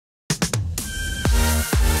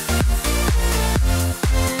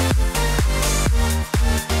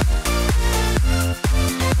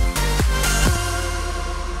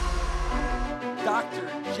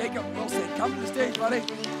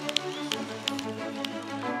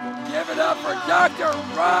Give it up for Dr.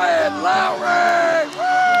 Ryan Lowery!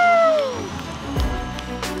 Woo!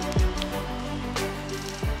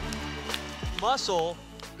 Muscle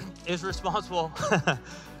is responsible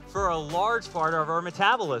for a large part of our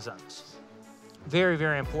metabolisms. Very,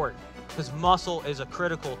 very important, because muscle is a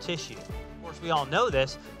critical tissue. Of course, we all know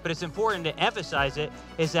this, but it's important to emphasize it,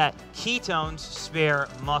 is that ketones spare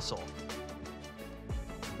muscle.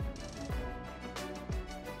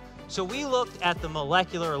 So we looked at the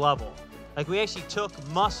molecular level. Like, we actually took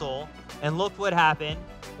muscle and looked what happened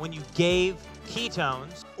when you gave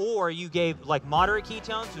ketones, or you gave like moderate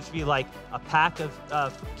ketones, which would be like a pack of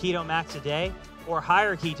Keto Max a day, or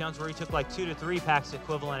higher ketones where you took like 2 to 3 packs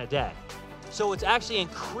equivalent a day. So it's actually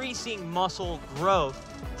increasing muscle growth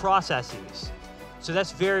processes. So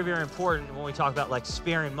that's very, very important when we talk about like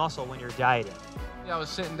sparing muscle when you're dieting. Yeah, I was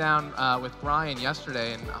sitting down with Brian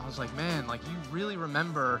yesterday, and I was like, man, like, you really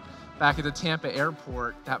remember back at the Tampa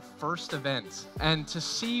airport, that first event. And to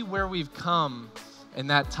see where we've come in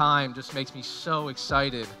that time just makes me so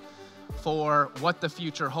excited for what the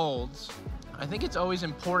future holds. I think it's always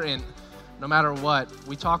important, no matter what,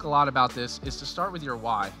 we talk a lot about this, is to start with your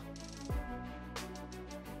why.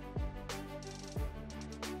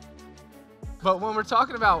 But when we're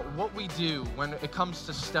talking about what we do when it comes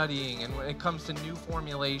to studying and when it comes to new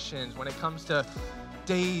formulations, when it comes to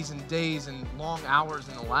days and days and long hours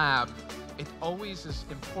in the lab, it always is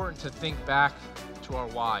important to think back to our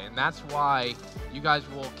why. And that's why you guys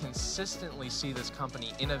will consistently see this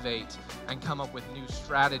company innovate and come up with new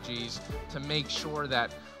strategies to make sure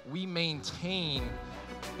that we maintain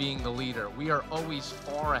being the leader. We are always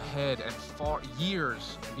far ahead and far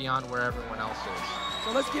years beyond where everyone else is.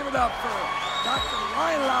 So let's give it up for Dr.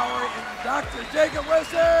 Ryan Lowery and Dr. Jacob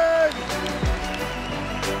Wilson!